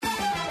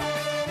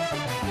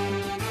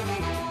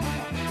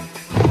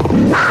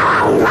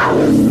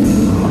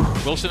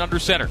Wilson under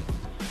center.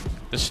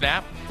 The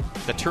snap,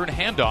 the turn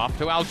handoff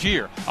to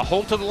Allgeier. A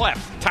hold to the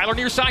left. Tyler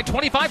near side,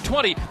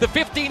 25-20. The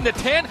 15, the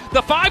 10,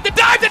 the 5, the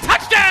dive, the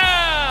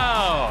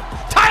touchdown!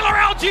 Tyler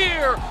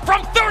Allgeier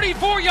from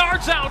 34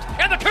 yards out,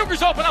 and the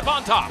Cougars open up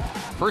on top.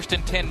 1st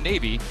and 10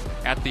 Navy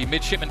at the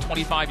midshipman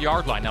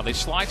 25-yard line. Now they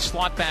slide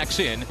slot backs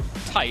in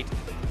tight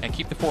and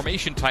keep the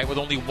formation tight with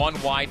only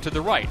one wide to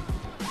the right.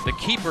 The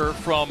keeper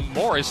from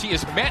Morris, he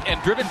is met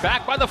and driven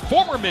back by the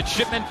former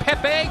midshipman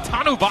Pepe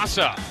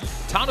Tanuvasa.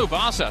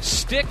 Tanuvasa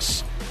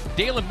sticks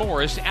Dalen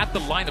Morris at the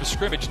line of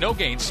scrimmage. No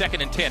gain,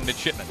 2nd and 10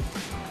 midshipman.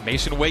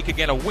 Mason Wake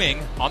again a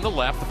wing on the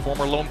left, the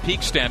former Lone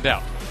Peak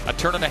standout. A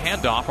turn and a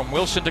handoff from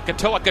Wilson to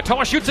Katoa.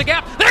 Katoa shoots a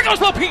gap. There goes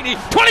Lopini.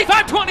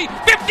 25-20,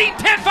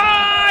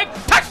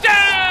 15-10-5.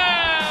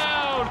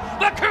 Touchdown!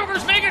 The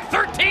Cougars make it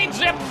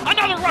 13-zip.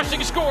 Another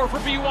rushing score for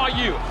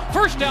BYU.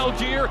 First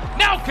Allgeier,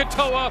 now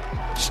Katoa.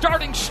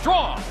 Starting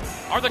strong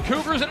are the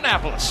Cougars in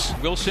Annapolis.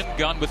 Wilson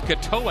gun with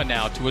Katoa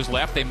now to his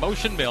left. They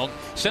motion Milne,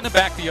 send him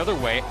back the other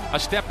way. A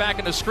step back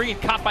in the screen,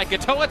 caught by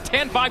Katoa.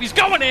 10-5, he's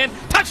going in.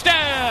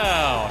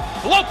 Touchdown!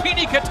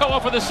 Lopini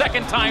Katoa for the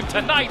second time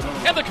tonight,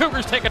 and the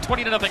Cougars take a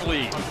 20-0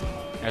 lead.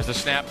 As the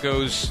snap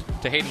goes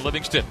to Hayden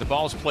Livingston, the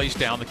ball's placed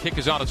down, the kick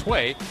is on its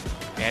way,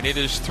 and it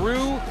is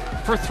through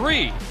for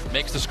 3.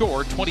 Makes the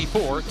score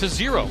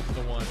 24-0.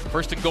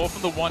 1st and goal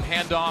from the one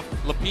handoff.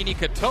 Lopini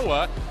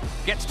Katoa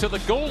gets to the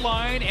goal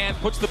line and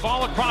puts the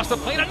ball across the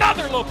plate.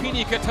 Another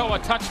Lopini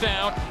Katoa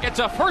touchdown. It's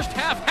a first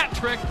half hat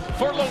trick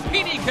for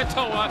Lopini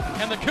Katoa,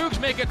 and the Cougs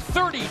make it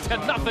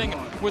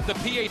 30-0 with the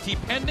PAT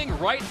pending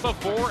right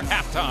before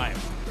halftime.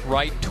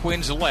 Right,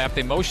 Twins left.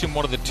 They motion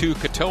one of the two,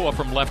 Katoa,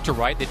 from left to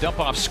right. They dump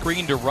off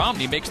screen to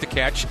Romney, makes the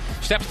catch,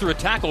 steps through a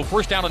tackle,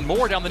 1st down and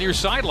more down the near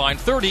sideline.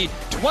 30,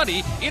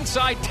 20,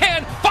 inside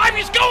 10, 5,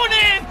 he's going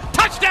in!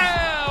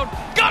 Touchdown!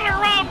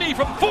 Gunnar Romney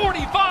from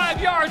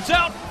 45 yards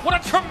out. What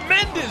a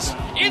tremendous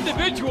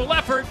individual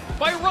effort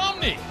by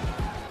Romney.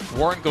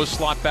 Warren goes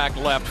slot back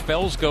left.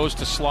 Fells goes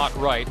to slot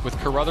right with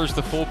Carruthers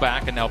the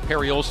fullback, and now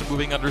Perry Olsen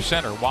moving under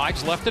center.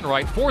 Wides left and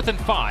right. 4th and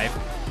 5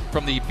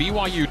 from the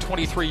BYU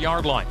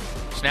 23-yard line.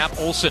 Snap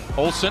Olsen.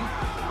 Olsen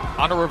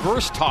on a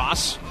reverse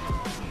toss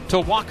to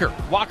Walker.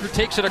 Walker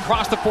takes it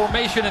across the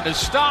formation and is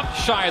stopped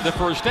shy of the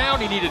first down.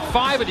 He needed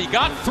 5 and he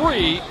got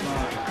 3.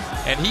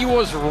 And he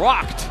was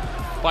rocked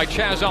by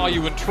Chaz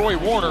Ayu and Troy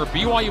Warner.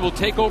 BYU will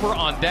take over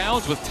on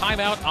downs with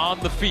timeout on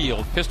the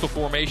field. Pistol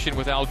formation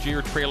with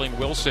Allgeier trailing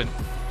Wilson.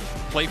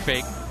 Play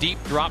fake,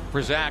 deep drop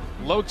for Zach.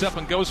 Loads up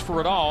and goes for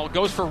it all.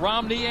 Goes for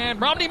Romney,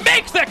 and Romney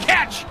makes the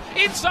catch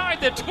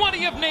inside the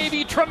 20 of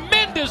Navy.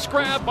 Tremendous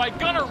grab by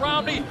Gunnar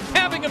Romney,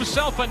 having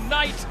himself a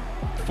night.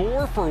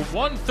 4 for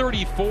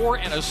 134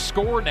 and a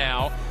score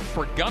now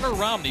for Gunnar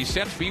Romney.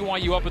 Sets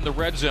BYU up in the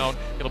red zone.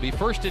 It'll be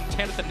 1st and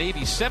 10 at the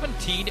Navy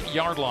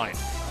 17-yard line.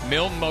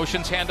 Milne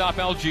motions, handoff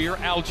Allgeier.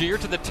 Allgeier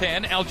to the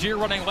 10. Allgeier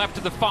running left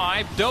to the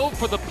 5. Dove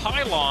for the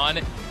pylon.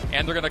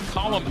 And they're going to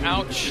call him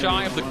out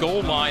shy of the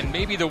goal line.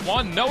 Maybe the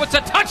 1. No, it's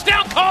a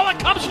touchdown call. It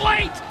comes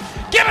late.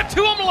 Give it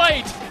to him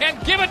late. And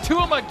give it to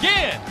him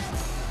again.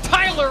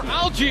 Tyler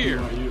Allgeier.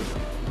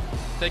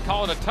 They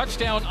call it a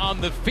touchdown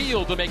on the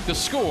field to make the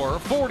score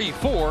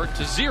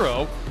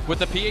 44-0 with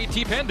the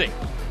PAT pending.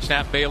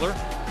 Snap Baylor.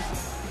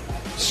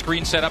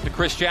 Screen set up to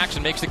Chris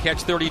Jackson. Makes the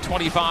catch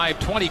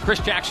 30-25-20. Chris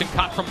Jackson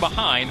caught from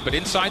behind, but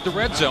inside the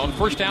red zone.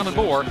 1st down and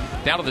more.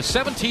 Down to the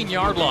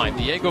 17-yard line.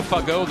 Diego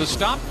Fagot the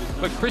stop,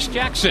 but Chris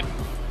Jackson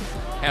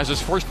has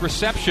his first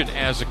reception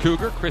as a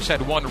Cougar. Chris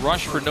had 1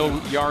 rush for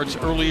no yards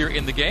earlier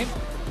in the game.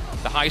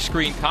 The high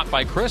screen caught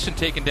by Chris and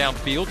taken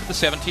downfield to the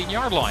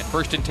 17-yard line.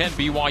 1st and 10,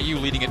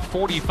 BYU leading it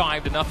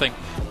 45-0.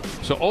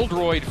 So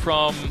Oldroyd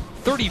from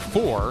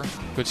 34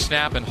 could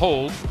snap and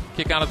hold.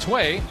 Kick on its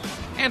way.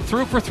 And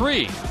through for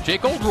 3.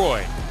 Jake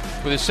Oldroyd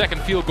with his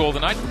second field goal of the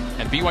night.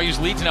 And BYU's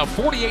lead's now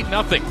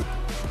 48-0.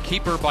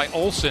 Keeper by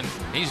Olsen.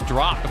 He's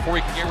dropped before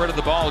he can get rid of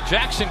the ball.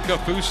 Jackson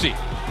Kafusi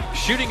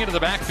shooting into the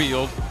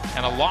backfield.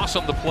 And a loss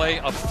on the play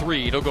of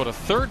 3. It'll go to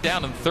 3rd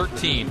down and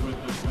 13.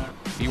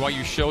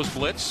 BYU shows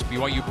blitz.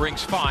 BYU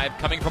brings 5.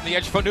 Coming from the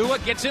edge,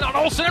 Fonua gets in on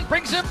Olsen and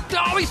brings him.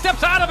 Oh, he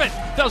steps out of it.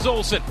 Does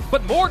Olsen.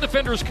 But more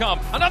defenders come.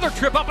 Another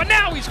trip up, and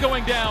now he's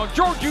going down.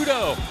 George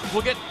Udo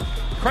will get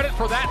credit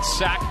for that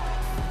sack.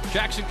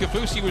 Jackson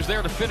Kafusi was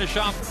there to finish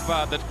off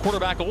the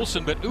quarterback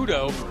Olsen, but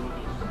Udo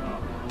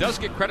does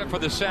get credit for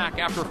the sack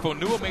after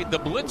Fonua made the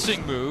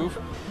blitzing move.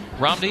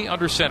 Romney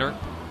under center.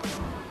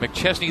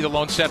 McChesney the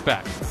lone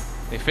setback.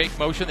 They fake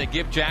motion. They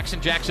give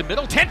Jackson. Jackson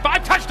middle.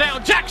 10-5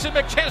 touchdown. Jackson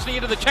McChesney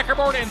into the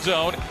checkerboard end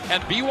zone.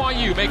 And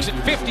BYU makes it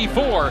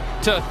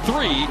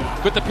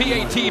 54-3 with the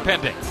PAT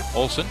pending.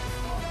 Olsen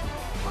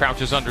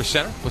crouches under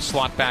center with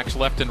slot backs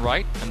left and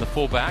right. And the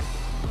fullback,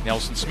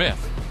 Nelson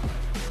Smith.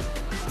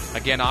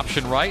 Again,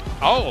 option right.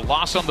 Oh,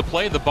 loss on the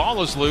play. The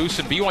ball is loose,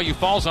 and BYU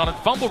falls on it.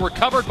 Fumble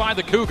recovered by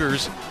the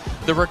Cougars.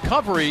 The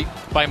recovery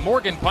by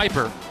Morgan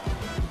Piper.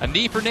 A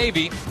knee for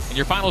Navy, and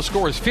your final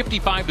score is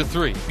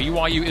 55-3.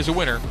 BYU is a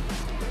winner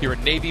here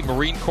at Navy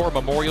Marine Corps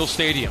Memorial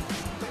Stadium.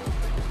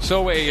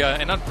 So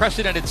an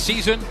unprecedented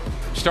season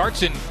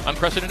starts in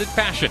unprecedented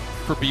fashion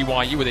for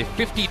BYU with a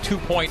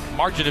 52-point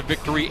margin of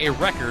victory, a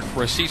record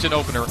for a season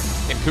opener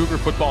in Cougar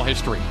football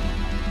history.